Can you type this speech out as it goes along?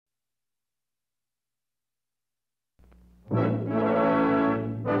Proudly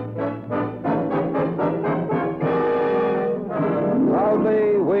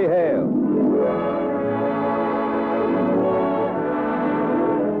we hail.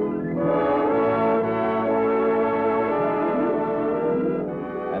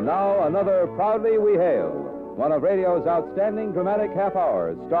 And now another Proudly We Hail, one of radio's outstanding dramatic half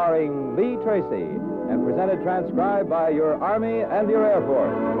hours, starring Lee Tracy, and presented transcribed by your Army and your Air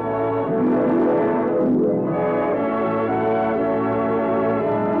Force.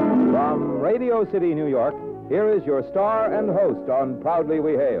 From Radio City, New York, here is your star and host on Proudly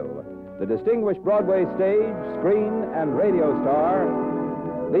We Hail, the distinguished Broadway stage, screen, and radio star,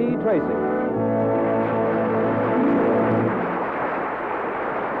 Lee Tracy.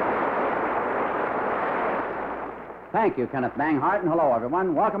 Thank you, Kenneth Banghart, and hello,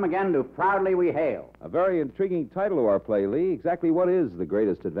 everyone. Welcome again to Proudly We Hail. A very intriguing title to our play, Lee. Exactly what is The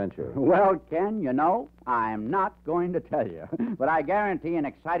Greatest Adventure? Well, Ken, you know, I'm not going to tell you, but I guarantee an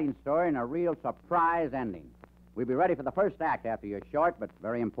exciting story and a real surprise ending. We'll be ready for the first act after your short but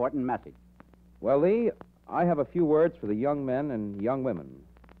very important message. Well, Lee, I have a few words for the young men and young women.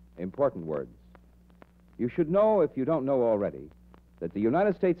 Important words. You should know, if you don't know already, that the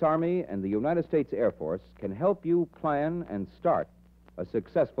United States Army and the United States Air Force can help you plan and start a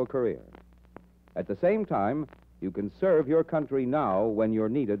successful career. At the same time, you can serve your country now when you're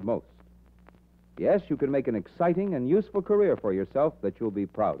needed most. Yes, you can make an exciting and useful career for yourself that you'll be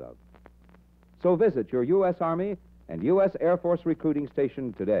proud of. So visit your U.S. Army and U.S. Air Force recruiting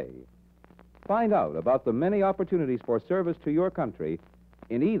station today. Find out about the many opportunities for service to your country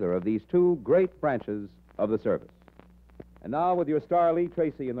in either of these two great branches of the service. And now, with your star Lee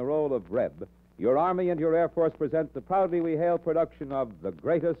Tracy in the role of Reb, your Army and your Air Force present the Proudly We Hail production of The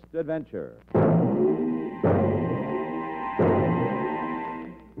Greatest Adventure.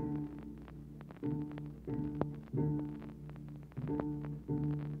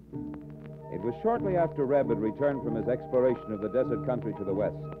 It was shortly after Reb had returned from his exploration of the desert country to the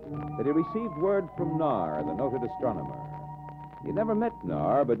west that he received word from Nar, the noted astronomer. He had never met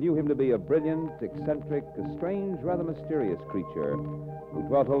Nar, but knew him to be a brilliant, eccentric, a strange, rather mysterious creature who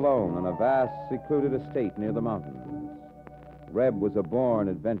dwelt alone on a vast, secluded estate near the mountains. Reb was a born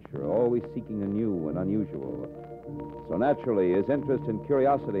adventurer, always seeking the new and unusual. So naturally, his interest and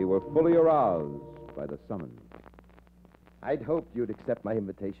curiosity were fully aroused by the summons. I'd hoped you'd accept my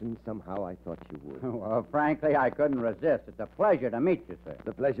invitation. Somehow I thought you would. Well, frankly, I couldn't resist. It's a pleasure to meet you, sir.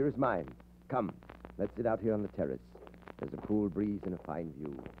 The pleasure is mine. Come, let's sit out here on the terrace. There's a cool breeze and a fine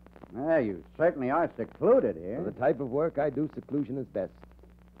view. Well, you certainly are secluded here. For the type of work I do, seclusion is best.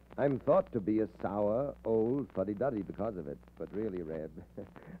 I'm thought to be a sour, old fuddy-duddy because of it. But really, Reb,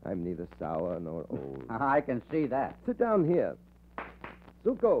 I'm neither sour nor old. I can see that. Sit down here.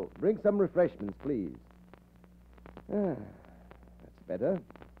 Zuko, bring some refreshments, please. That's better.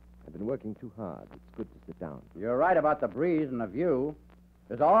 I've been working too hard. It's good to sit down. You're right about the breeze and the view.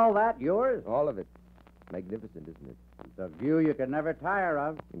 Is all that yours? All of it. Magnificent, isn't it? It's a view you could never tire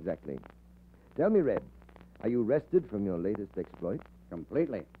of. Exactly. Tell me, Red, are you rested from your latest exploit?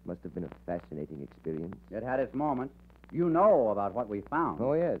 Completely. Must have been a fascinating experience. It had its moments. You know about what we found.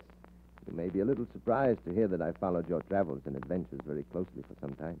 Oh, yes. You may be a little surprised to hear that I followed your travels and adventures very closely for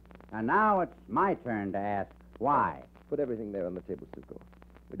some time. And now it's my turn to ask why. Put everything there on the table, Suko.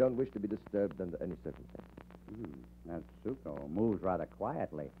 We don't wish to be disturbed under any circumstances. That Suko moves rather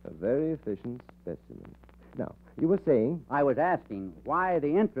quietly. A very efficient specimen. Now, you were saying... I was asking, why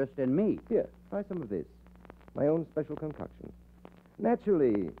the interest in me? Here, try some of this. My own special concoction.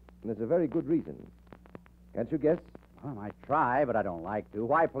 Naturally, there's a very good reason. Can't you guess? Well, I try, but I don't like to.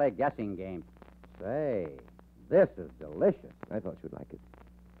 Why play guessing games? Say, this is delicious. I thought you'd like it.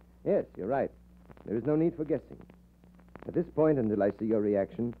 Yes, you're right. There is no need for guessing. At this point, until I see your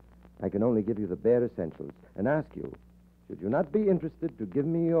reaction, I can only give you the bare essentials and ask you, should you not be interested to give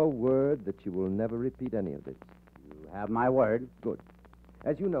me your word that you will never repeat any of this? You have my word. Good.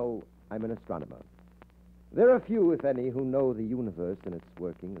 As you know, I'm an astronomer. There are few, if any, who know the universe and its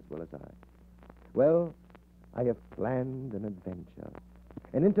working as well as I. Well, I have planned an adventure,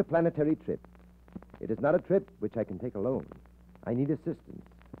 an interplanetary trip. It is not a trip which I can take alone. I need assistance,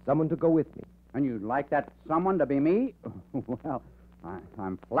 someone to go with me. And you'd like that someone to be me? Well,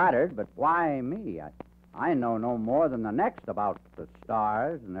 I'm flattered, but why me? I know no more than the next about the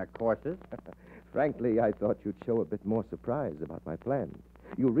stars and their courses. Frankly, I thought you'd show a bit more surprise about my plans.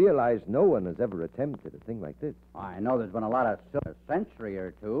 You realize no one has ever attempted a thing like this. I know there's been a lot of a century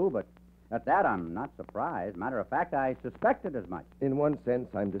or two, but at that I'm not surprised. Matter of fact, I suspected as much. In one sense,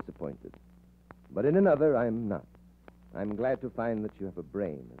 I'm disappointed. But in another, I'm not. I'm glad to find that you have a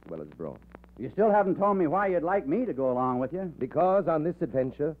brain as well as brawn. You still haven't told me why you'd like me to go along with you. Because on this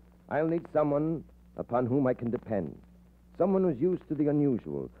adventure, I'll need someone upon whom I can depend. Someone who's used to the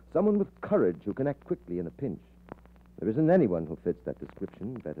unusual. Someone with courage who can act quickly in a pinch. There isn't anyone who fits that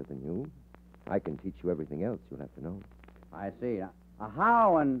description better than you. I can teach you everything else you'll have to know. I see.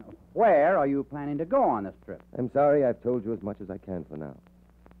 How and where are you planning to go on this trip? I'm sorry I've told you as much as I can for now.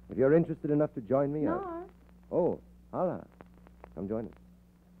 If you're interested enough to join me, No. Oh, Hala. Come join us.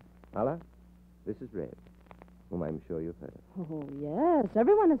 Hala, this is Red, whom I'm sure you've heard of. Oh, yes.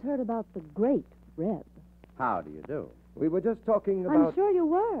 Everyone has heard about the great Reb. How do you do? We were just talking about... I'm sure you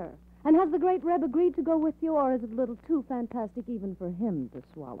were. And has the great Reb agreed to go with you, or is it a little too fantastic even for him to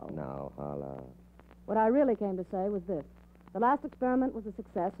swallow? Now, Hala. What I really came to say was this. The last experiment was a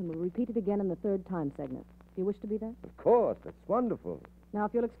success, and we'll repeat it again in the third time segment. Do you wish to be there? Of course, that's wonderful. Now,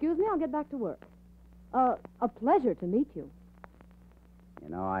 if you'll excuse me, I'll get back to work. A pleasure to meet you. You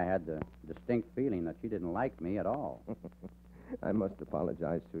know, I had the distinct feeling that she didn't like me at all. I must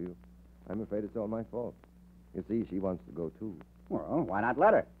apologize to you. I'm afraid it's all my fault. You see, she wants to go, too. Well, why not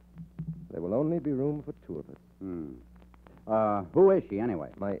let her? There will only be room for two of us. Who is she, anyway?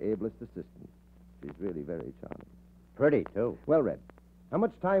 My ablest assistant. She's really very charming. Pretty, too. Well, Red, how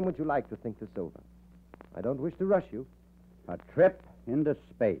much time would you like to think this over? I don't wish to rush you. A trip into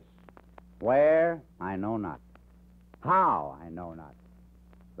space. Where? I know not. How? I know not.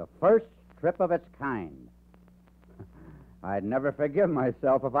 The first trip of its kind. I'd never forgive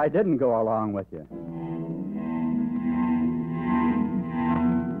myself if I didn't go along with you.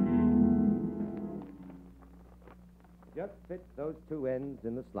 Just fit those two ends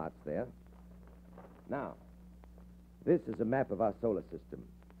in the slots there. Now, this is a map of our solar system.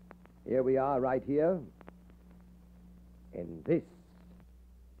 Here we are, right here. And this.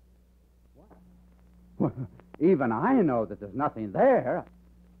 Well, even I know that there's nothing there.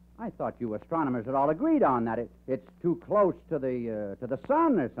 I thought you astronomers had all agreed on that. It's too close to the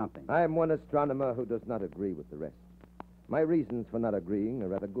sun or something. I am one astronomer who does not agree with the rest. My reasons for not agreeing are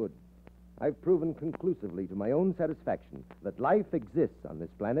rather good. I've proven conclusively to my own satisfaction that life exists on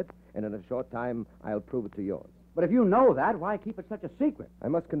this planet, and in a short time, I'll prove it to yours. But if you know that, why keep it such a secret? I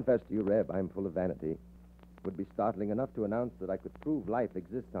must confess to you, Reb, I'm full of vanity. It would be startling enough to announce that I could prove life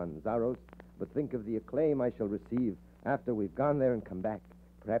exists on Zaros, but think of the acclaim I shall receive after we've gone there and come back,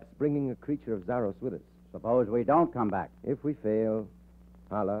 perhaps bringing a creature of Zaros with us. Suppose we don't come back. If we fail,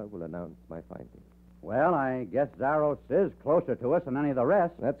 Hala will announce my findings. Well, I guess Zaros is closer to us than any of the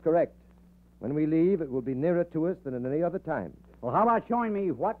rest. That's correct. When we leave, it will be nearer to us than at any other time. Well, how about showing me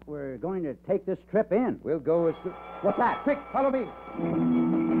what we're going to take this trip in? We'll go as soon... What's that? Quick, follow me.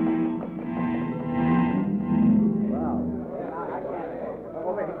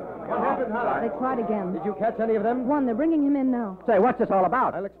 What happened, Hala? They tried again. Did you catch any of them? One, they're bringing him in now. Say, what's this all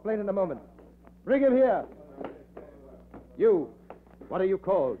about? I'll explain in a moment. Bring him here. You. What are you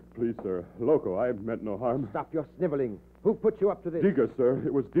called? Please, sir. Loco, I meant no harm. Stop your sniveling. Who put you up to this? Diga, sir.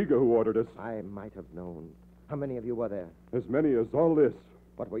 It was Diga who ordered us. I might have known. How many of you were there? As many as all this.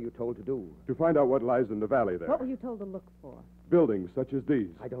 What were you told to do? To find out what lies in the valley there. What were you told to look for? Buildings such as these.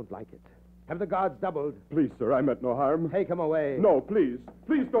 I don't like it. Have the guards doubled. Please, sir. I meant no harm. Take him away. No, please.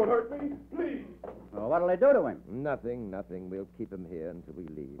 Please don't hurt me. Please. Well, what'll they do to him? Nothing. We'll keep him here until we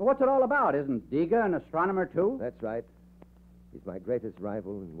leave. Well, what's it all about? Isn't Diga an astronomer, too? That's right. He's my greatest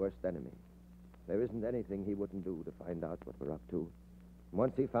rival and worst enemy. There isn't anything he wouldn't do to find out what we're up to.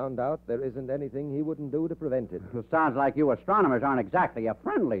 Once he found out, there isn't anything he wouldn't do to prevent it. Well, sounds like you astronomers aren't exactly a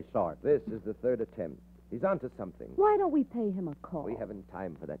friendly sort. This is the third attempt. He's onto something. Why don't we pay him a call? We haven't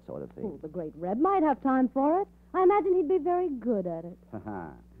time for that sort of thing. Oh, the great Reb might have time for it. I imagine he'd be very good at it.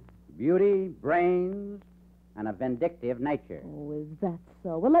 Beauty, brains, and a vindictive nature. Oh, is that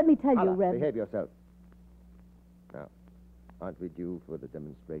so? Well, let me tell you, Hala, Reb. behave yourself. Now, aren't we due for the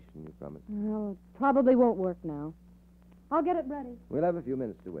demonstration you promised? Well, it probably won't work now. I'll get it ready. We'll have a few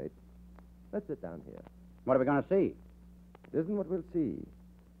minutes to wait. Let's sit down here. What are we going to see? It isn't what we'll see.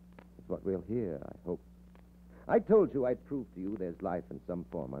 It's what we'll hear, I hope. I told you I'd prove to you there's life in some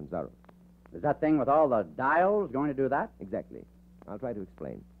form on Zaros. Is that thing with all the dials going to do that? Exactly. I'll try to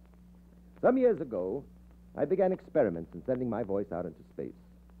explain. Some years ago, I began experiments in sending my voice out into space.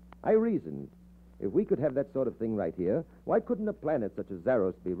 I reasoned, if we could have that sort of thing right here, why couldn't a planet such as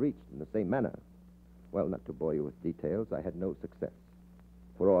Zaros be reached in the same manner? Well, not to bore you with details, I had no success.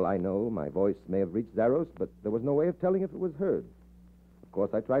 For all I know, my voice may have reached Zaros, but there was no way of telling if it was heard. Of course,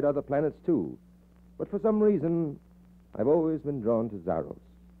 I tried other planets, too. But for some reason, I've always been drawn to Zaros.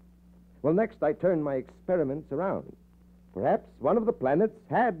 Well, next, I turned my experiments around. Perhaps one of the planets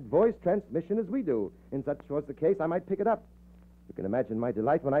had voice transmission as we do. In such was the case, I might pick it up. You can imagine my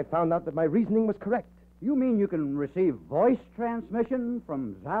delight when I found out that my reasoning was correct. You mean you can receive voice transmission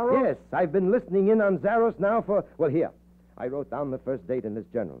from Zaros? Yes, I've been listening in on Zaros now for... Well, here. I wrote down the first date in this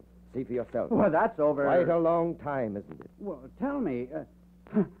journal. See for yourself. Well, that's over... Quite a long time, isn't it? Well, tell me,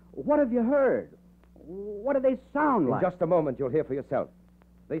 what have you heard? What do they sound like? In just a moment, you'll hear for yourself.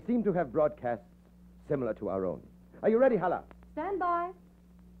 They seem to have broadcasts similar to our own. Are you ready, Hala? Stand by.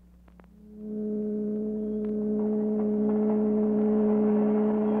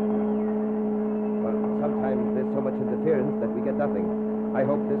 Well, sometimes there's so much interference that we get nothing. I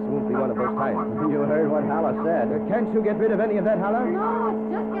hope this won't be one of those times. You heard what Hala said. Can't you get rid of any of that, Hala? No,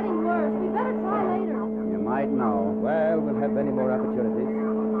 it's just getting worse. We better try later. You might know. Well, we'll have many more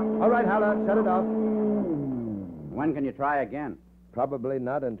opportunities. All right, Hala, shut it off. When can you try again? Probably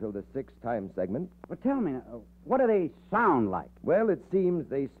not until the sixth time segment. Well, tell me, what do they sound like? Well, it seems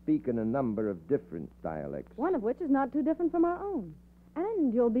they speak in a number of different dialects. One of which is not too different from our own.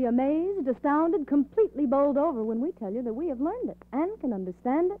 And you'll be amazed, astounded, completely bowled over when we tell you that we have learned it and can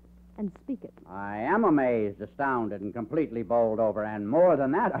understand it and speak it. I am amazed, astounded, and completely bowled over. And more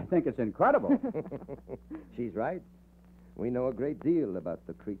than that, I think it's incredible. She's right. We know a great deal about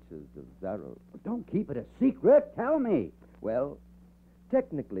the creatures of Zaros. Don't keep it a secret. Tell me. Well,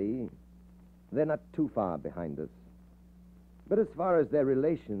 technically, they're not too far behind us. But as far as their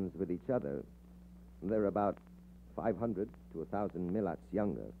relations with each other, they're about 500 to 1,000 milats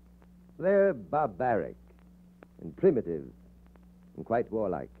younger. They're barbaric and primitive and quite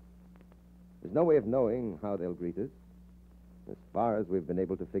warlike. There's no way of knowing how they'll greet us. As far as we've been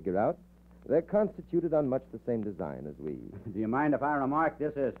able to figure out, they're constituted on much the same design as we. Do you mind if I remark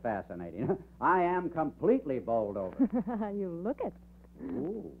this is fascinating? I am completely bowled over. You look it.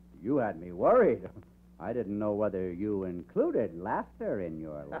 Ooh, you had me worried. I didn't know whether you included laughter in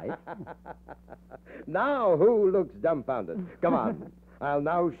your life. Now, who looks dumbfounded? Come on. I'll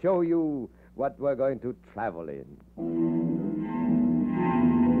now show you what we're going to travel in.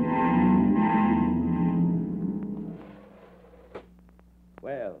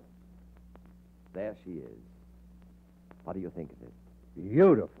 Well, there she is. What do you think of it?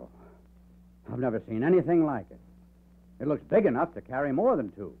 Beautiful. I've never seen anything like it. It looks big enough to carry more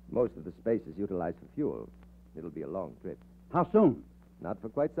than two. Most of the space is utilized for fuel. It'll be a long trip. How soon? Not for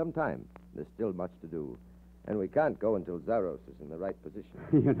quite some time. There's still much to do. And we can't go until Zaros is in the right position.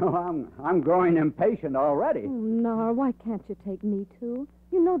 You know, I'm growing impatient already. Oh, Nar, why can't you take me, too?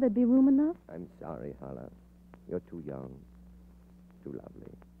 You know there'd be room enough. I'm sorry, Hala. You're too young. Too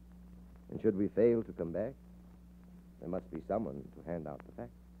lovely. And should we fail to come back, there must be someone to hand out the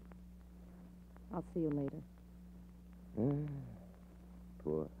facts. I'll see you later.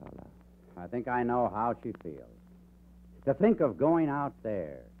 Poor Hala. I think I know how she feels. To think of going out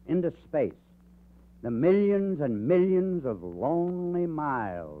there, into space, the millions and millions of lonely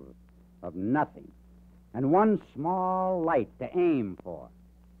miles of nothing, and one small light to aim for.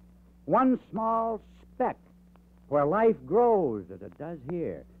 One small speck where life grows as it does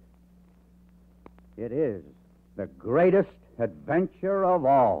here. It is the greatest adventure of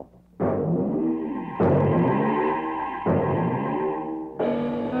all.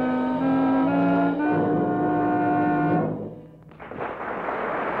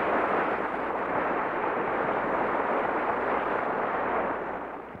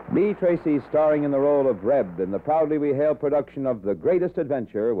 Lee Tracy, starring in the role of Reb in the proudly we hail production of The Greatest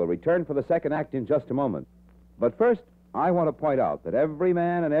Adventure, will return for the second act in just a moment. But first, I want to point out that every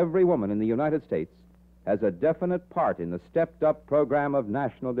man and every woman in the United States has a definite part in the stepped-up program of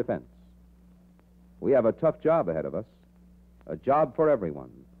national defense. We have a tough job ahead of us, a job for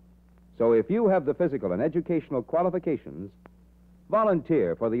everyone. So if you have the physical and educational qualifications,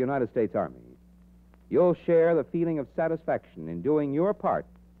 volunteer for the United States Army. You'll share the feeling of satisfaction in doing your part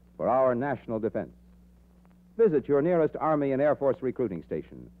for our national defense. Visit your nearest Army and Air Force recruiting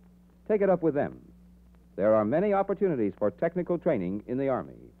station. Take it up with them. There are many opportunities for technical training in the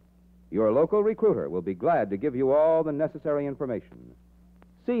Army. Your local recruiter will be glad to give you all the necessary information.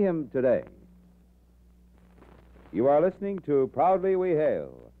 See him today. You are listening to Proudly We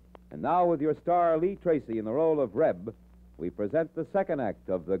Hail. And now, with your star Lee Tracy in the role of Reb, we present the second act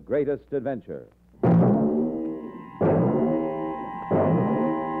of The Greatest Adventure.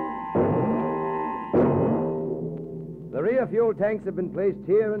 The rear fuel tanks have been placed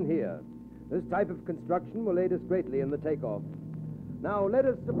here and here. This type of construction will aid us greatly in the takeoff. Now, let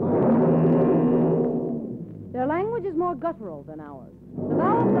us suppose... Their language is more guttural than ours. The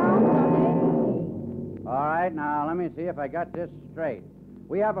vowel sounds are A, All right, now, let me see if I got this straight.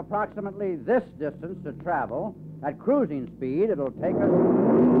 We have approximately this distance to travel, At cruising speed, it'll take us...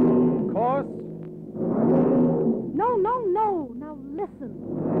 Course? No, no, no. Now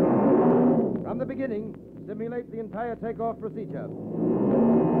listen. From the beginning, simulate the entire takeoff procedure.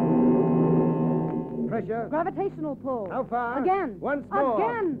 Pressure. Gravitational pull. How far? Again. Once more.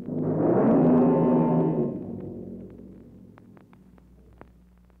 Again.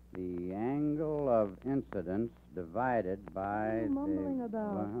 The angle of incidence divided by What are you the...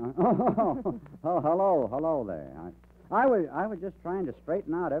 mumbling about? Hello there. I was just trying to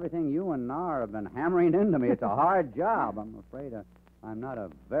straighten out everything you and Nar have been hammering into me. It's a hard job. I'm afraid I'm not a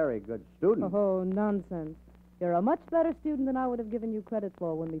very good student. Oh, nonsense. You're a much better student than I would have given you credit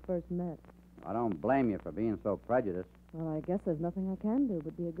for when we first met. I don't blame you for being so prejudiced. Well, I guess there's nothing I can do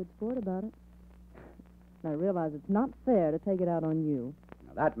but be a good sport about it. And I realize it's not fair to take it out on you.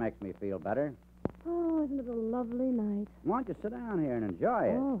 Now, that makes me feel better. Oh, isn't it a lovely night? Why don't you sit down here and enjoy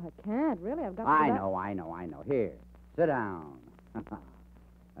it? Oh, I can't. Really, I've got to... I know. Here, sit down.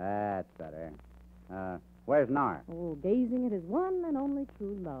 That's better. Where's Nar? Oh, gazing at his one and only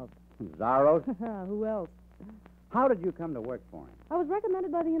true love. Zaros? Who else? How did you come to work for him? I was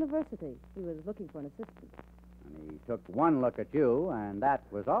recommended by the university. He was looking for an assistant. And he took one look at you, and that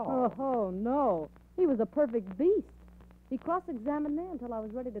was all. Oh, no. He was a perfect beast. He cross-examined me until I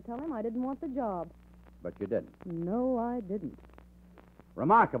was ready to tell him I didn't want the job. But you didn't. No, I didn't.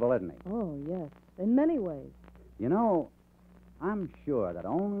 Remarkable, isn't he? Oh, yes. In many ways. You know, I'm sure that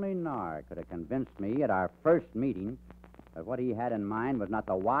only Nar could have convinced me at our first meeting that what he had in mind was not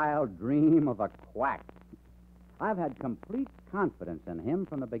the wild dream of a quack. I've had complete confidence in him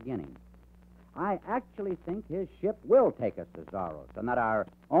from the beginning. I actually think his ship will take us to Zaros, and that our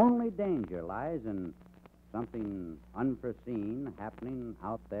only danger lies in something unforeseen happening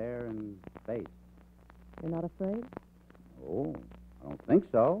out there in space. You're not afraid? Oh, I don't think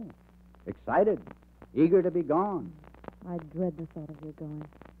so. Excited, eager to be gone. I dread the thought of your going.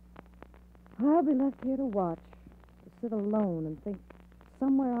 I'll be left here to watch, to sit alone and think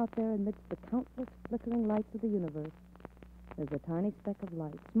somewhere out there amidst the countless flickering lights of the universe, there's a tiny speck of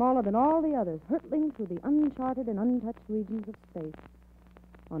light, smaller than all the others, hurtling through the uncharted and untouched regions of space,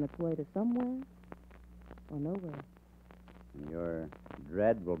 on its way to somewhere or nowhere. And your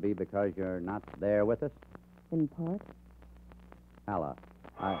dread will be because you're not there with us? In part. Ella,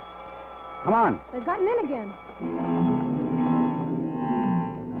 come on. They've gotten in again.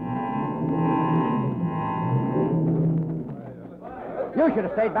 You should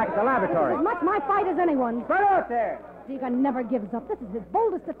have stayed back at the laboratory. As much my fight as anyone's. Right out there. Diga never gives up. This is his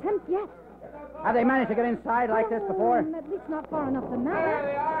boldest attempt yet. Have they managed to get inside like this before? At least not far enough to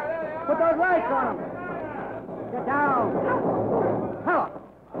matter. Put those lights on them. Get down. Hella,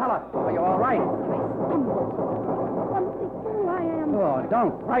 are you all right? I stumbled. What a fool I am. Oh,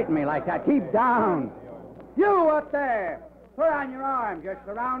 don't frighten me like that. Keep down. You up there. Put on your arms. You're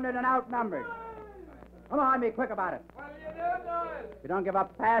surrounded and outnumbered. Come on, be quick about it. What are you doing, Noise? If you don't give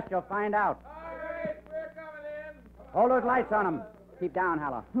up fast, you'll find out. All right, we're coming in. Hold those lights on them. Keep down,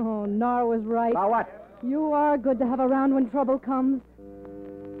 Hella. Oh, Nar was right. About what? You are good to have around when trouble comes.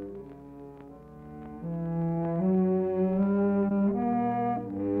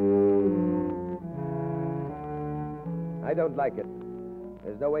 I don't like it.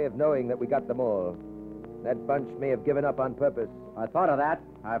 There's no way of knowing that we got them all. That bunch may have given up on purpose. I thought of that.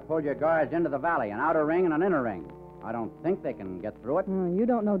 I've pulled your guards into the valley, an outer ring and an inner ring. I don't think they can get through it. You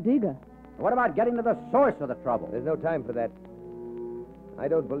don't know Diga. What about getting to the source of the trouble? There's no time for that. I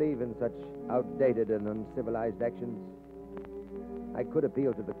don't believe in such outdated and uncivilized actions. I could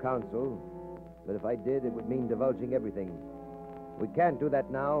appeal to the council, but if I did, it would mean divulging everything. We can't do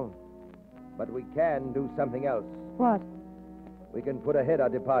that now, but we can do something else. What? We can put ahead our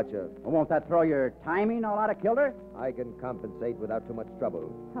departure. Well, won't that throw your timing all out of kilter? I can compensate without too much trouble.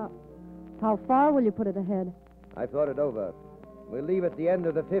 How far will you put it ahead? I've thought it over. We'll leave at the end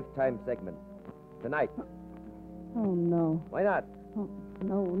of the 5th time segment. Tonight. Oh, no. Why not? Oh,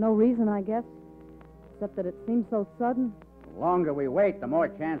 no reason, I guess. Except that it seems so sudden. The longer we wait, the more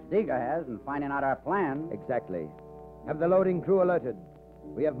chance Diga has in finding out our plan. Exactly. Have the loading crew alerted.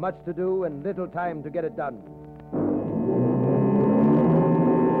 We have much to do and little time to get it done.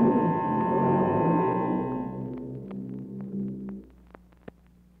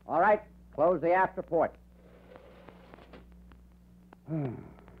 All right, close the after port.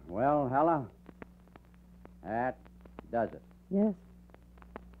 Well, Hella, that does it. Yes.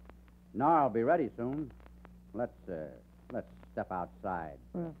 Nar will be ready soon. Let's step outside.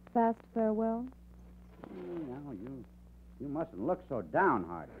 For a fast farewell? Now, you mustn't look so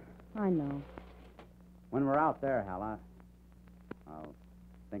downhearted. I know. When we're out there, Hella, I'll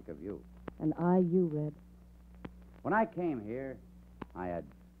think of you. And you, Red. When I came here, I had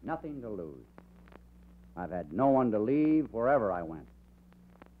nothing to lose. I've had no one to leave wherever I went.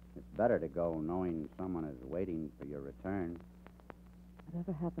 It's better to go knowing someone is waiting for your return.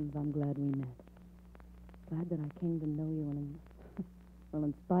 Whatever happens, I'm glad we met. Glad that I came to know you and, well,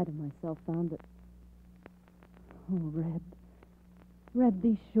 in spite of myself, found that... Oh, Red. Red,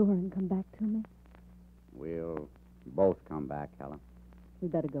 be sure and come back to me. We'll both come back, Helen. We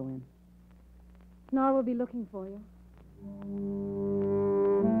better go in. Nora will be looking for you.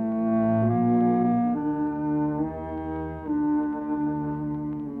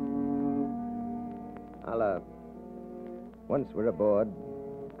 I'll, once we're aboard,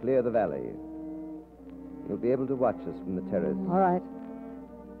 clear the valley. You'll be able to watch us from the terrace. All right.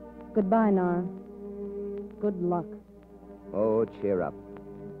 Goodbye, Nora. Good luck. Oh, cheer up.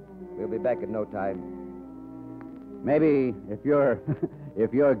 We'll be back in no time. Maybe if you're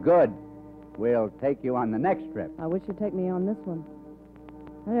if you're good, we'll take you on the next trip. I wish you'd take me on this one.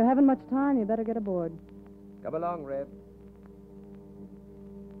 Well, you haven't much time. You better get aboard. Come along, Red.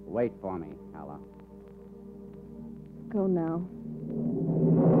 Wait for me, Hala. Go now.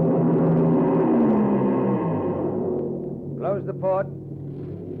 Close the port.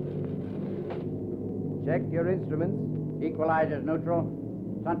 Check your instruments. Equalizers neutral.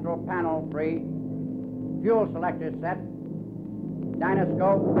 Central panel free. Fuel selector set.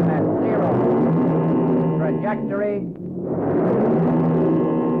 Dynoscope at 0. Trajectory.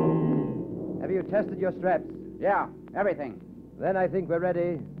 Have you tested your straps? Yeah, everything. Then I think we're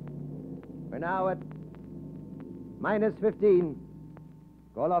ready. We're now at minus 15.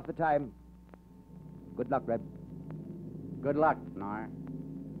 Call off the time. Good luck, Red. Good luck, Nar.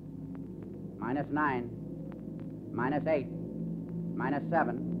 Minus 9. Minus 8. Minus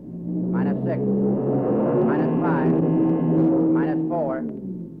 7. Minus 6. Minus 5. Minus 4.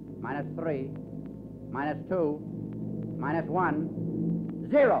 Minus 3. Minus 2. Minus 1.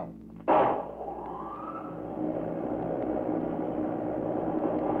 0.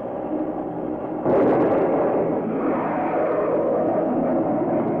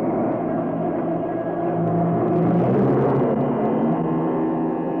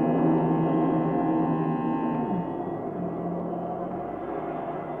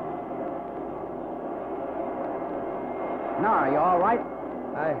 Nar, you all right?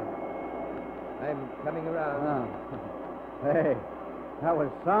 I'm coming around. Hey, that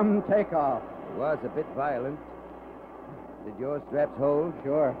was some takeoff. It was a bit violent. Did your straps hold?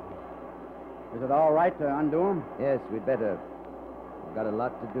 Sure. Is it all right to undo them? Yes, we'd better. We've got a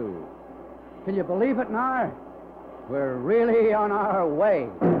lot to do. Can you believe it, Nar? We're really on our way.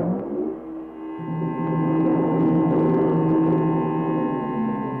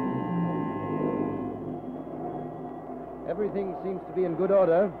 Everything seems to be in good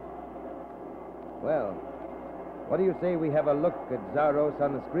order. Well, what do you say we have a look at Zaros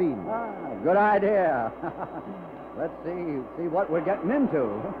on the screen? Good idea. Let's see what we're getting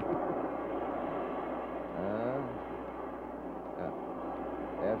into.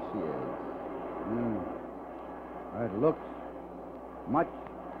 There she is. It looks much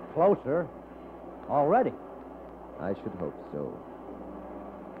closer already. I should hope so.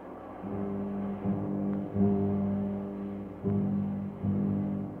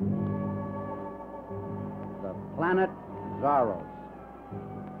 The planet Zaros.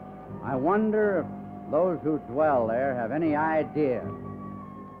 I wonder if those who dwell there have any idea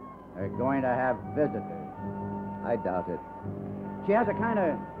they're going to have visitors. I doubt it. She has a kind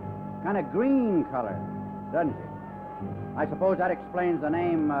of green color, doesn't she? I suppose that explains the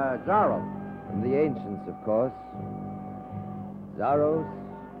name Zaros. From the ancients, of course. Zaros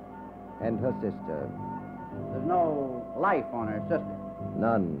and her sister. There's no life on her sister.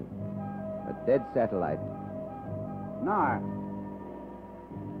 None. A dead satellite. Nar,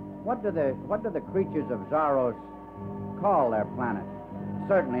 what do the creatures of Zaros call their planet?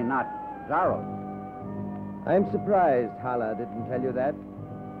 Certainly not Zaros. I'm surprised Hala didn't tell you that.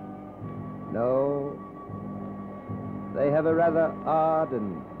 No. They have a rather odd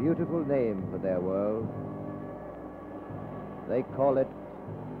and beautiful name for their world. They call it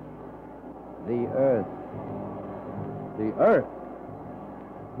the Earth. The Earth?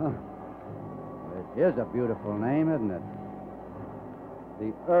 Huh. It is a beautiful name, isn't it?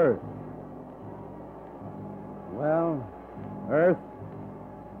 The Earth. Well, Earth,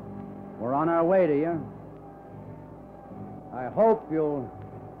 we're on our way to you. I hope you'll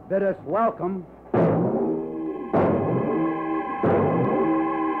bid us welcome.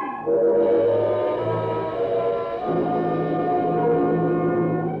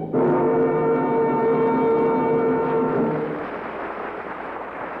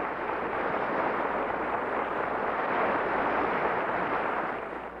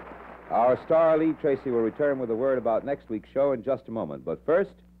 star, Lee Tracy, will return with a word about next week's show in just a moment. But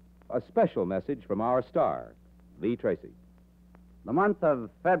first, a special message from our star, Lee Tracy. The month of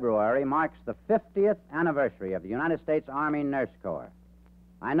February marks the 50th anniversary of the United States Army Nurse Corps.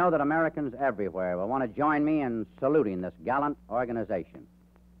 I know that Americans everywhere will want to join me in saluting this gallant organization.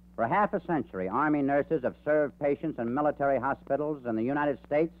 For half a century, Army nurses have served patients in military hospitals in the United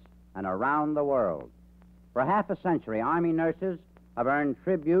States and around the world. For half a century, Army nurses have earned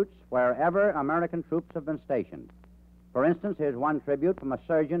tributes wherever American troops have been stationed. For instance, here's one tribute from a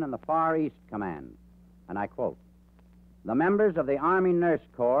surgeon in the Far East Command, and I quote, "The members of the Army Nurse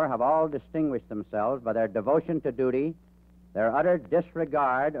Corps have all distinguished themselves by their devotion to duty, their utter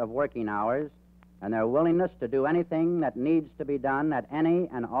disregard of working hours, and their willingness to do anything that needs to be done at any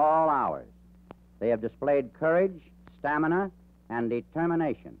and all hours. They have displayed courage, stamina, and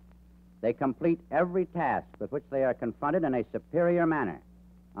determination. They complete every task with which they are confronted in a superior manner,"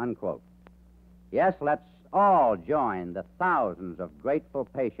 unquote. Yes, let's all join the thousands of grateful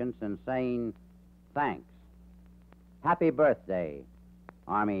patients in saying thanks. Happy birthday,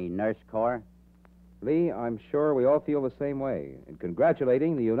 Army Nurse Corps. Lee, I'm sure we all feel the same way in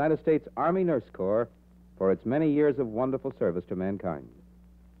congratulating the United States Army Nurse Corps for its many years of wonderful service to mankind.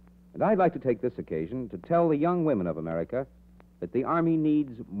 And I'd like to take this occasion to tell the young women of America that the Army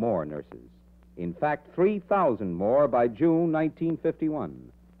needs more nurses. In fact, 3,000 more by June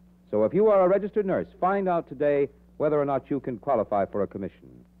 1951. So if you are a registered nurse, find out today whether or not you can qualify for a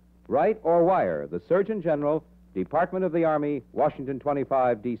commission. Write or wire the Surgeon General, Department of the Army, Washington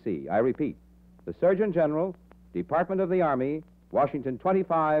 25, D.C. I repeat, the Surgeon General, Department of the Army, Washington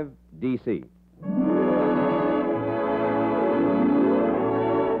 25, D.C.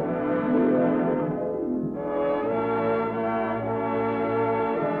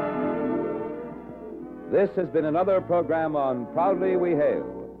 This has been another program on Proudly We Hail,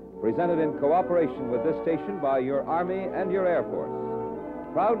 presented in cooperation with this station by your Army and your Air Force.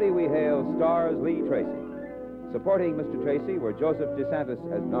 Proudly We Hail stars Lee Tracy. Supporting Mr. Tracy were Joseph DeSantis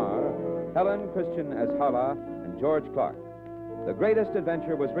as Nar, Helen Christian as Hala, and George Clark. The Greatest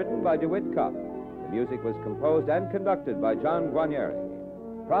Adventure was written by DeWitt Kopp. The music was composed and conducted by John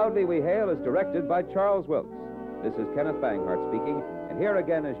Guarnieri. Proudly We Hail is directed by Charles Wilkes. This is Kenneth Banghart speaking, and here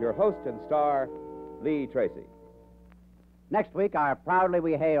again is your host and star, Lee Tracy. Next week, our Proudly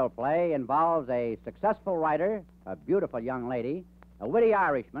We Hail play involves a successful writer, a beautiful young lady, a witty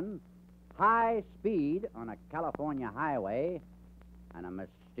Irishman, high speed on a California highway, and a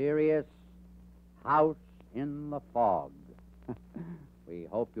mysterious house in the fog. We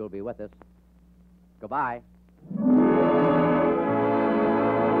hope you'll be with us. Goodbye.